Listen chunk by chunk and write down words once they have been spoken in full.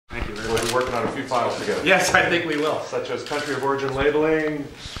be working on a few files together. Yes, I think we will. Such as country of origin labeling,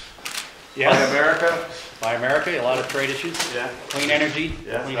 Yes. Buy America. Buy America, a lot of trade issues. Yeah. Clean energy,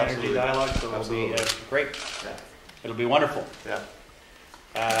 Yes, clean absolutely. energy dialogue, so it'll be great. Yeah. It'll be wonderful. Yeah.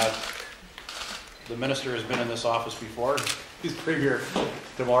 The minister has been in this office before. He's premier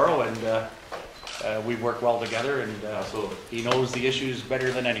tomorrow, and we work well together, and Absolutely. he knows the issues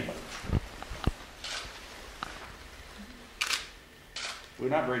better than anyone. We're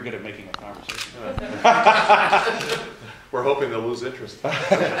not very good at making a conversation. We're hoping they'll lose interest. You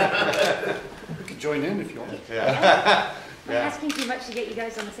can join in if you want. Yeah. I'm asking too much to get you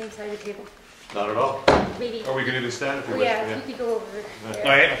guys on the same side of the table. Not at all. Maybe. Or we can even stand if you Oh, wish. yeah, if you could go over All there.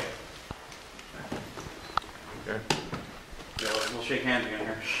 right. Okay. Yeah, we'll shake hands again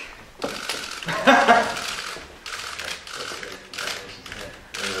here.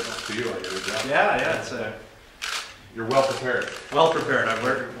 To you on your job. Yeah, it's You're well prepared. well prepared. I've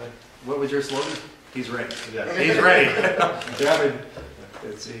worked. What was your slogan? He's ready. Yes. He's ready.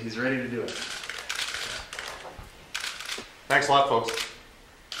 He's ready to do it. Thanks a lot, folks.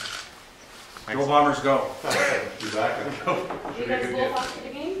 Go Bombers, go. Be back. You guys both off to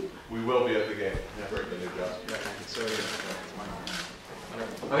the game? We will be at the game. Very good job.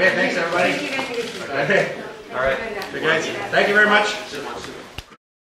 Okay, thanks everybody. Thank you guys for this. Okay. All right. Hey guys, thank you very much.